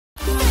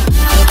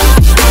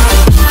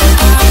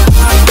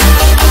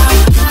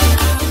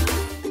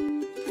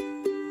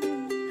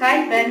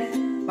friends,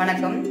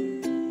 வணக்கம்.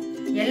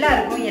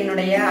 எல்லாருக்கும்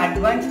என்னுடைய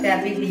அட்வான்ஸ்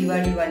ஹாப்பி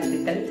தீபாவளி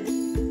வாழ்த்துக்கள்.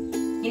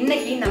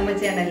 இன்னைக்கு நம்ம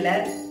சேனல்ல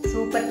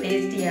சூப்பர்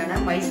டேஸ்டியான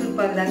மைசூர்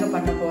பாக் தாங்க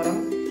பண்ண போறோம்.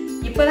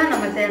 இப்பதான்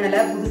நம்ம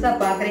சேனலை புதுசா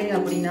பாக்குறீங்க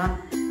அப்படின்னா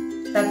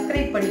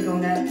சப்ஸ்கிரைப்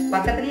பண்ணிக்கோங்க.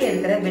 பக்கத்துலயே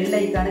இருக்கிற பெல்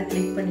ஐகானை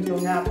கிளிக்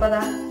பண்ணிக்கோங்க.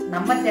 அப்பதான்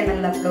நம்ம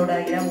சேனல்ல அப்லோட்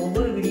ஆகிற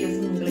ஒவ்வொரு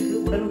வீடியோஸும் உங்களுக்கு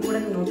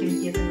உடனுக்குடன்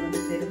நோட்டிபிகேஷன்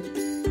வந்து சேரும்.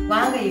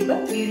 வாங்க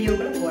இப்ப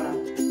வீடியோக்குள்ள போலாம்.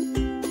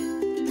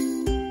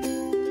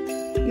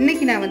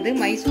 இன்னைக்கு நான் வந்து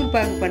மைசூர்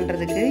பாகு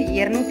பண்றதுக்கு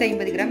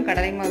 250 கிராம்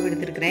கடலை மாவு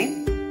எடுத்துருக்கிறேன்.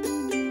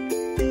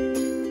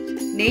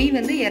 நெய்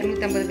வந்து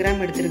 250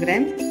 கிராம்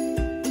எடுத்துருக்கிறேன்.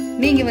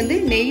 நீங்க வந்து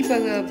நெய்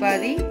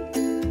பாதி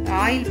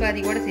ஆயில் பாதி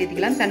கூட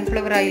சேர்த்துக்கலாம்.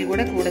 சன்ஃப்ளவர் ஆயில்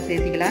கூட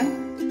சேர்த்துக்கலாம்.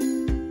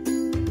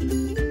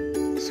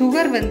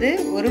 சுகர் வந்து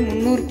ஒரு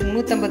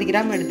 350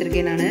 கிராம்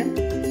எடுத்திருக்கேன் நான்.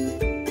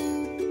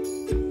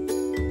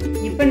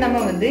 இப்போ நம்ம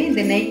வந்து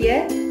இந்த நெய்யை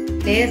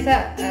லேசா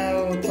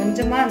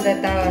கொஞ்சமா அந்த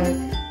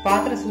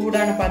பாத்திரம்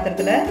சூடான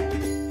பாத்திரத்துல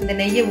இந்த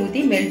நெய்யை ஊற்றி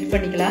மெல்ட்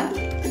பண்ணிக்கலாம்.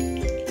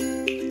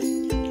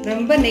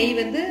 ரொம்ப நெய்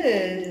வந்து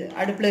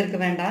அடுப்புல இருக்க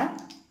வேண்டாம்.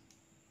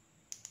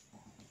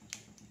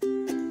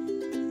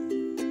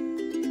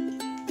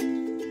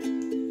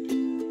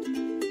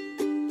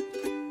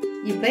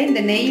 இப்ப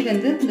இந்த நெய்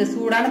வந்து இந்த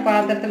சூடான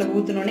பாத்திரத்துல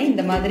ஊத்தினோடனே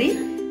இந்த மாதிரி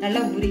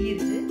நல்லா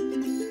உருகிருச்சு.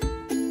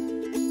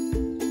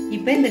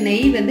 இப்ப இந்த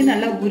நெய் வந்து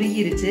நல்லா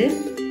உருகிருச்சு.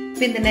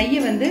 இப்ப இந்த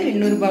நெய்யை வந்து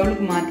இன்னொரு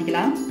பவுலுக்கு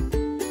மாத்திக்கலாம்.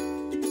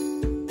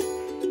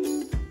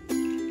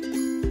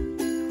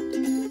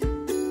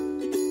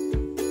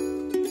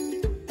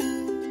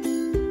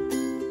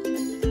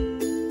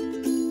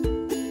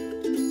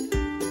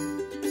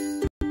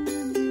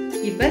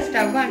 இப்ப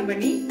ஸ்டவ் ஆன்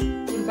பண்ணி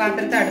ஒரு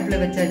பாத்திரத்தை அடுப்புல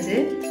வச்சாச்சு.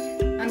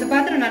 அந்த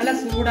பாத்திரம் நல்லா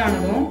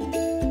சூடானதும்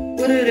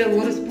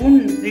ஒரு ஸ்பூன்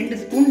 2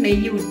 ஸ்பூன்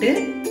நெய் விட்டு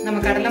நம்ம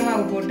கடலை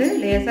மாவு போட்டு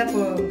லேசா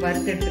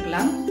வறுத்து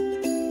எடுத்துக்கலாம்.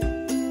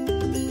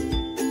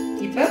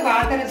 இப்ப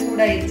பாத்திரம்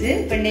சூடாயிருச்சு.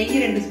 இப்ப நெய்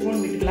 2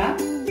 ஸ்பூன் விட்டுக்கலாம்.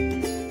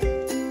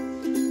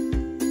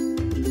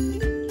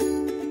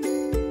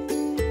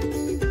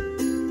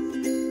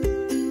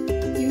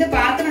 இந்த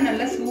பாத்திரம்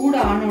நல்லா சூடு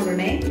ஆன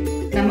உடனே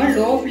நம்ம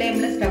லோ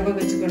ஃப்ளேம்ல ஸ்டவ்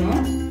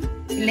வச்சுக்கணும்.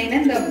 இல்லைன்னா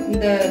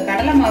இந்த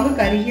கடலை மாவு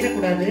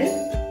கருகிடக்கூடாது.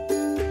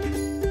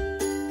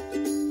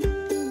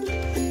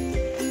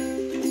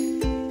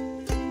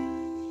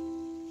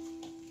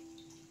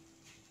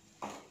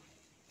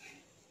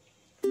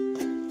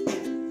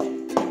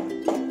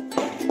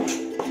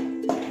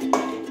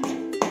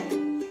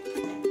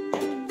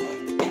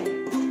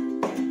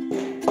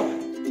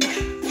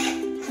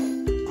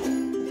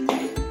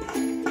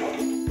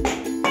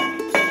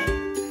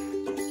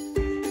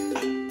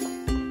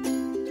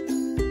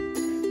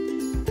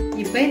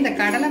 இப்ப இந்த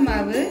கடலை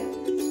மாவு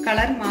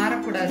கலர்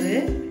மாறக்கூடாது.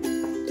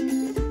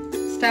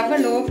 ஸ்டவ்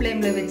லோ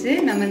ஃப்ளேம்ல வச்சு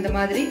நம்ம இந்த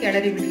மாதிரி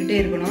கிளறி விட்டுக்கிட்டே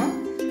இருக்கணும்.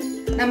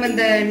 நம்ம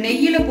இந்த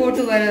நெய்யில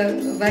போட்டு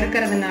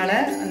வறுக்கிறதுனால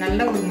நல்ல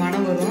ஒரு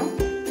மணம் வரும்.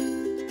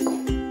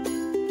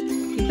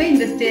 இப்ப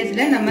இந்த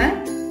ஸ்டேஜ்ல நம்ம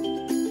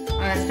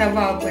ஸ்டவ்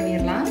ஆஃப்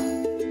பண்ணிடலாம்.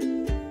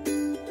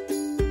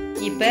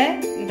 இப்ப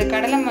இந்த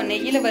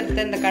நெய்யில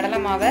வறுத்த இந்த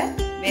கடலை மாவை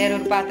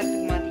வேறொரு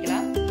பாத்திரத்துக்கு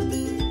மாத்திக்கலாம்.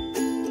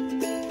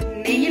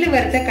 நெய்யில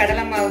வறுத்த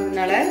கடலை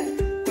மாவுனால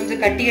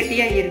கொஞ்சம் கட்டி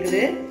கட்டியா இருக்குது.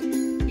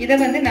 இத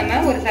வந்து நம்ம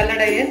ஒரு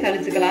சல்லடையில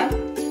சலிச்சுக்கலாம்.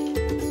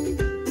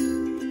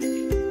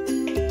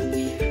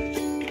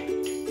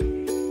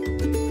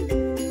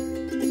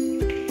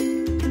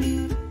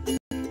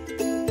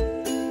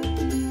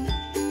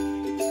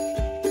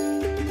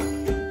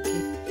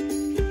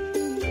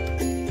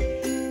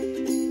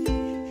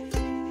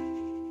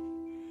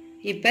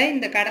 இப்ப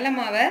இந்த கடலை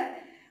மாவை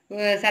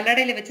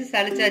சல்லடையில வச்சு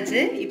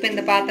சலிச்சாச்சு. இப்ப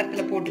இந்த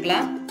பாத்திரத்துல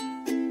போட்டுக்கலாம்.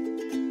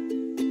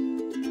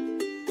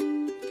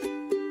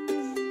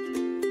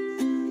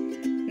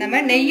 நம்ம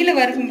நெய்யில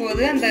வறுக்கும்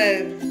போது அந்த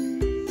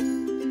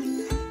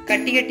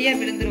கட்டி கட்டியா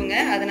விழுந்துருங்க.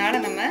 அதனால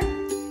நம்ம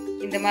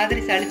இந்த மாதிரி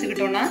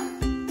சலிச்சுக்கிட்டோம்னா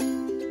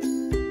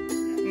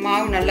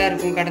மாவு நல்லா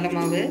இருக்கும். கடலை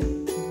மாவு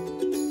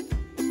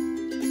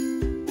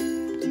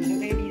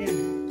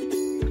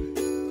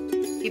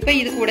இப்ப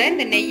இது கூட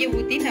இந்த நெய்யை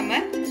ஊத்தி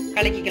நம்ம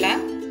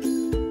கலக்கிக்கலாம்.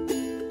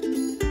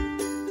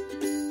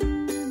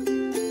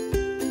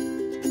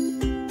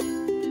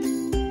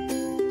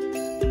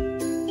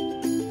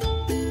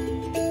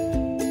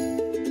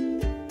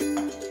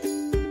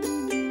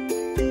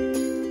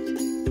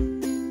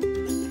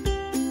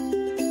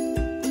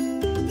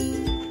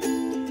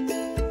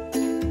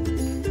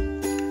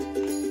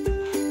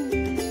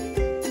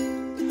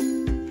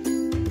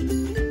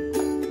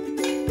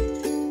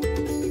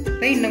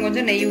 இன்னும்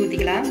கொஞ்சம் நெய்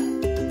ஊத்திக்கலாம்.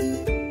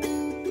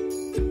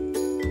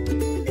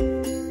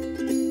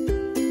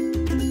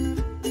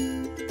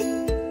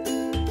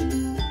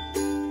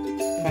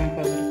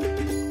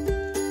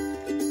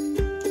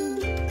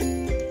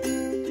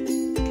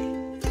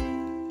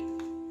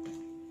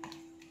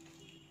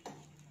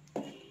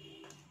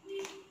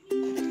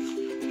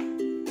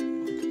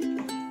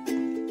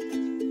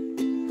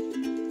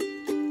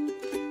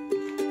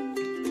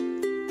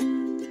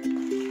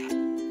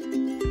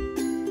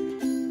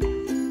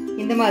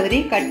 இந்த மாதிரி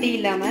கட்டி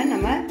இல்லாம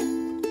நம்ம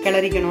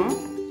கிளறிக்கணும்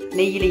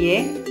நெய்யிலேயே.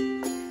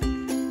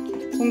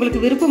 உங்களுக்கு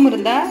விருப்பம்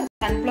இருந்தால்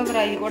சன்ஃப்ளவர்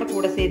ஆயில்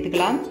கூட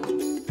சேர்த்துக்கலாம்.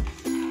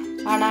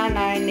 ஆனால்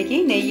நான் இன்னைக்கு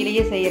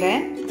நெய்யிலேயே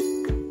செய்கிறேன்.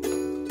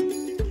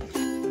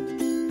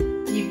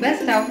 இப்போ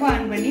ஸ்டவ்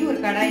ஆன் பண்ணி ஒரு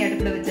கடாய்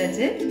அடுப்பில்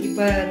வச்சாச்சு.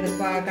 இப்போ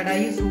இந்த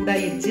கடாயும்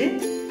சூடாயிருச்சு.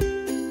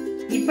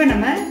 இப்போ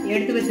நம்ம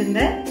எடுத்து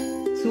வச்சிருந்த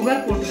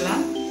சுகர்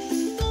போட்டுக்கலாம்.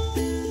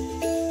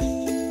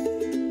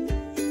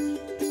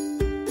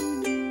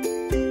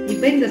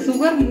 இப்போ இந்த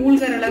சுகர்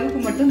மூழ்கிற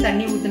அளவுக்கு மட்டும்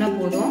தண்ணி ஊற்றினா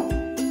போதும்.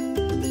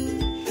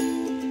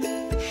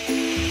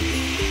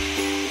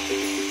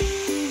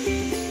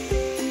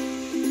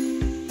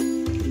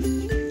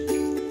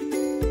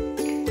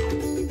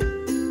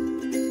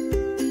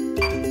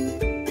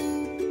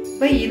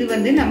 இப்போ இது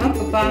வந்து நம்ம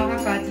பாகா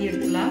காய்ச்சி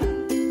எடுத்துக்கலாம்.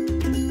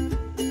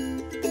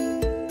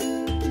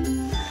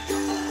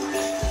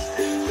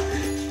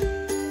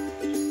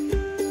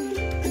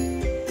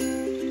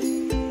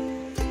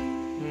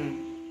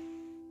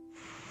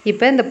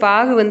 இப்போ இந்த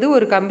பாகு வந்து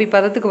ஒரு கம்பி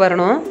பதத்துக்கு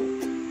வரணும்.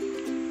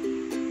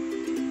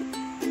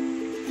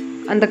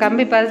 அந்த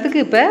கம்பி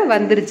பதத்துக்கு இப்போ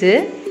வந்துருச்சு.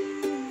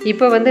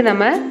 இப்போ வந்து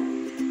நம்ம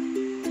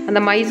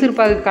அந்த மைசூர்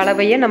பாகு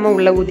கலவையை நம்ம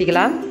உள்ளே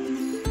ஊற்றிக்கலாம்.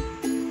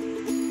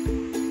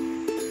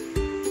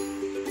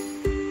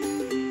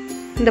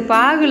 இந்த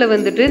பாகில்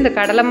வந்துட்டு இந்த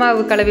கடலை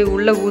மாவு கலவை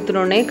உள்ளே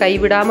ஊற்றினோடனே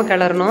கைவிடாமல்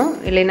கிளறணும்,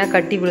 இல்லைன்னா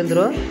கட்டி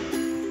விழுந்துடும்.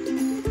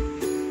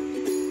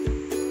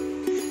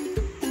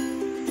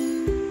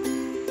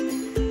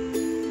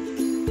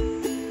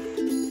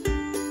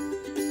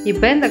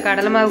 இப்போ இந்த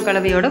கடலை மாவு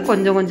கலவையோட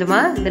கொஞ்சம்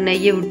கொஞ்சமாக இந்த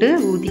நெய்யை விட்டு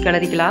ஊற்றி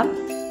கிளறிக்கலாம்.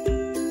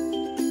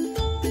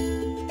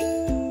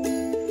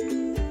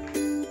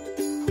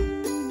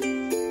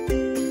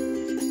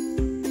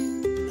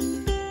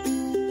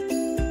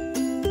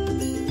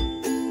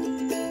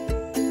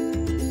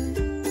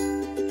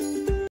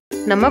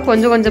 நம்ம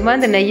கொஞ்சம் கொஞ்சமாக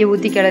இந்த நெய்யை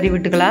ஊற்றி கிளறி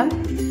விட்டுக்கலாம்.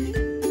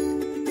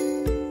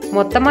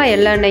 மொத்தமாக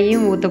எல்லா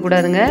நெய்யும்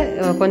ஊற்றக்கூடாதுங்க.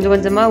 கொஞ்சம்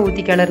கொஞ்சமாக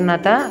ஊற்றி கிளறினா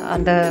தான்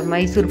அந்த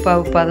மைசூர்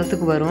பாவு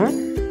பதத்துக்கு வரும்.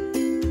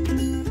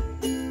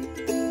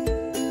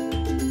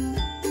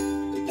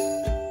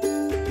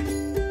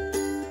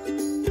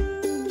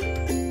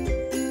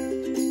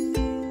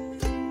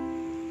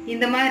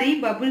 இந்த மாதிரி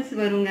பபுள்ஸ்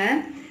வருங்க.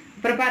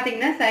 அப்புறம்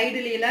பார்த்தீங்கன்னா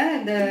சைடுலாம்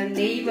இந்த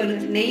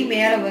நெய்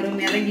மேலே வரும்,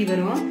 மிதங்கி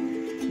வரும்.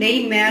 நெய்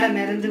மேலே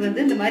மிதந்து வந்து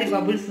இந்த மாதிரி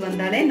பபுள்ஸ்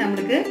வந்தாலே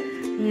நம்மளுக்கு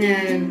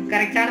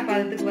கரெக்டான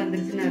பதத்துக்கு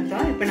வந்துருச்சுன்னு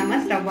அர்த்தம். இப்போ நம்ம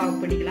ஸ்டவ்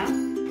ஆஃப் பண்ணிக்கலாம்.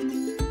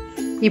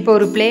 இப்போ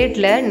ஒரு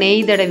பிளேட்டில்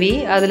நெய் தடவி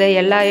அதில்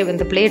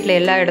இந்த பிளேட்டில்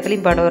எல்லா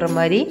இடத்துலையும் படுற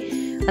மாதிரி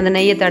அந்த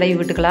நெய்யை தடவி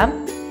விட்டுக்கலாம்.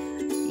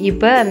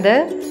 இப்போ அந்த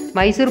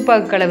மைசூர்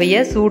பாகு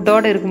கலவையை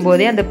சூட்டோடு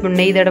இருக்கும்போதே அந்த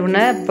நெய்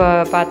தடவின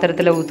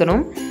பாத்திரத்தில்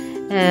ஊற்றணும்.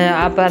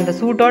 அப்போ அந்த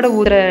சூட்டோடு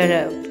ஊற்றுற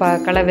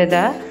கலவை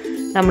தான்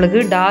நம்மளுக்கு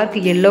டார்க்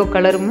எல்லோ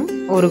கலரும்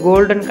ஒரு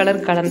கோல்டன்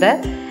கலர் கலந்த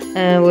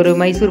ஒரு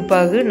மைசூர்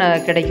பாகு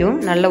கிடைக்கும்.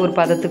 நல்ல ஒரு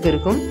பதத்துக்கு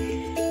இருக்கும்.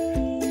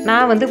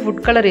 நான் வந்து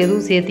ஃபுட் கலர்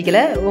எதுவும் சேர்த்திக்கல.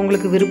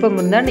 உங்களுக்கு விருப்பம்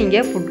இருந்தால்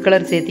நீங்கள் ஃபுட்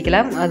கலர்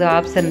சேர்த்திக்கலாம், அது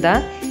ஆப்ஷன்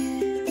தான்.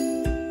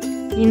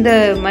 இந்த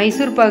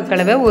மைசூர் பாகு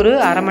கலவை ஒரு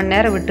அரை மணி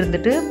நேரம்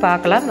விட்டுருந்துட்டு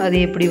பார்க்கலாம்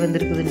அது எப்படி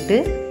வந்திருக்குதுன்ட்டு.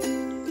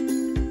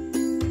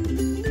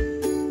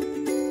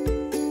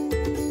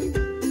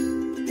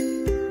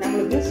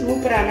 நம்மளுக்கு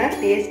சூப்பரான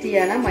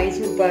டேஸ்டியான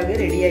மைசூர்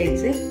பாகு ரெடி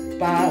ஆயிடுச்சு.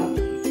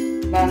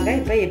 வாங்க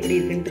இப்போ எப்படி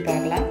இருக்குன்ட்டு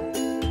பார்க்கலாம்.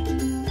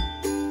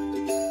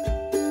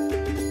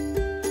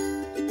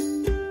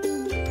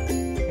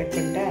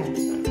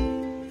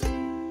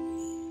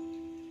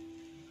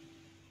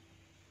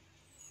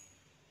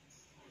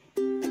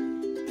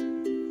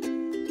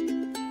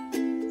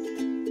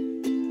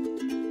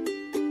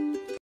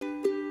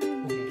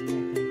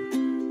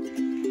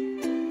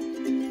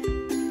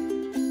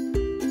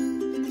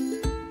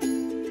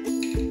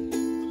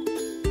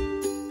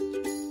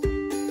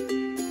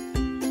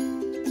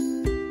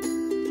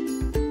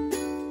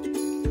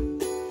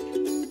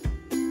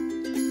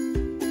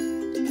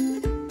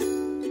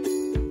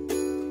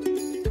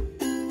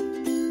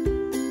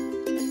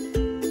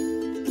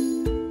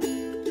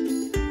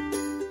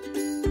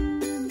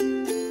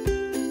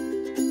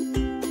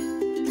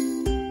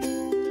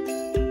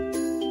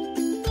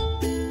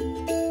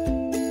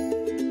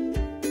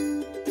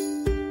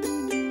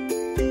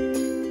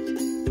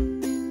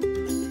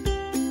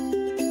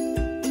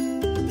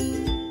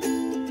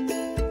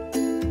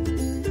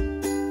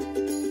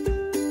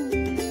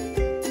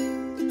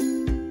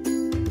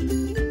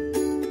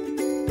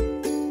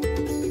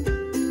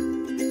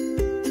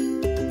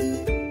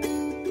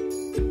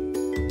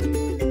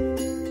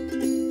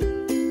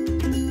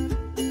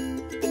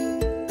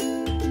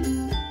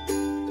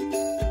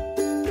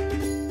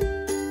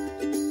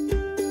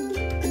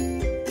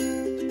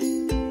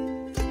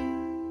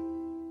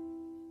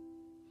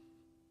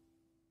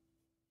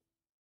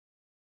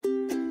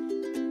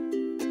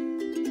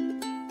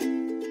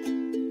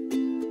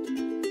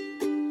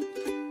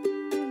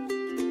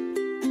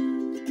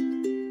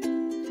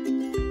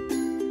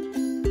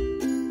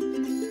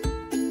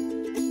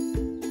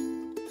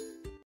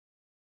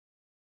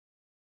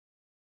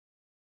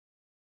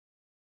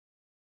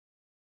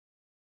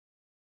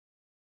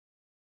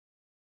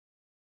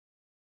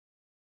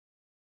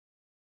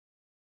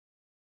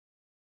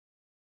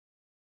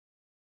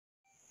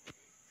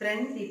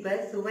 ஃப்ரெண்ட்ஸ், இப்போ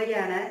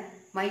சுவையான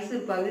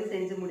மைசூர் பாகு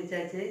செஞ்சு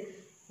முடிச்சாச்சு.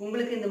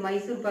 உங்களுக்கு இந்த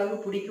மைசூர் பாகு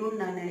பிடிக்கும்னு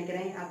நான்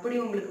நினைக்கிறேன். அப்படி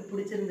உங்களுக்கு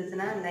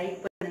பிடிச்சிருந்துச்சுன்னா லைக்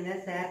பண்ணுங்க,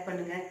 ஷேர்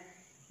பண்ணுங்க,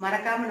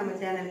 மறக்காம நம்ம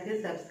சேனலுக்கு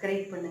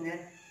சப்ஸ்கிரைப் பண்ணுங்க.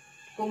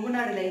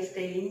 கொங்குநாடு லைஃப்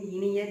ஸ்டைலின்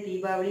இனிய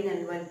தீபாவளி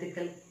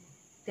நல்வாழ்த்துக்கள்.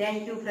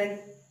 Thank you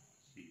friends.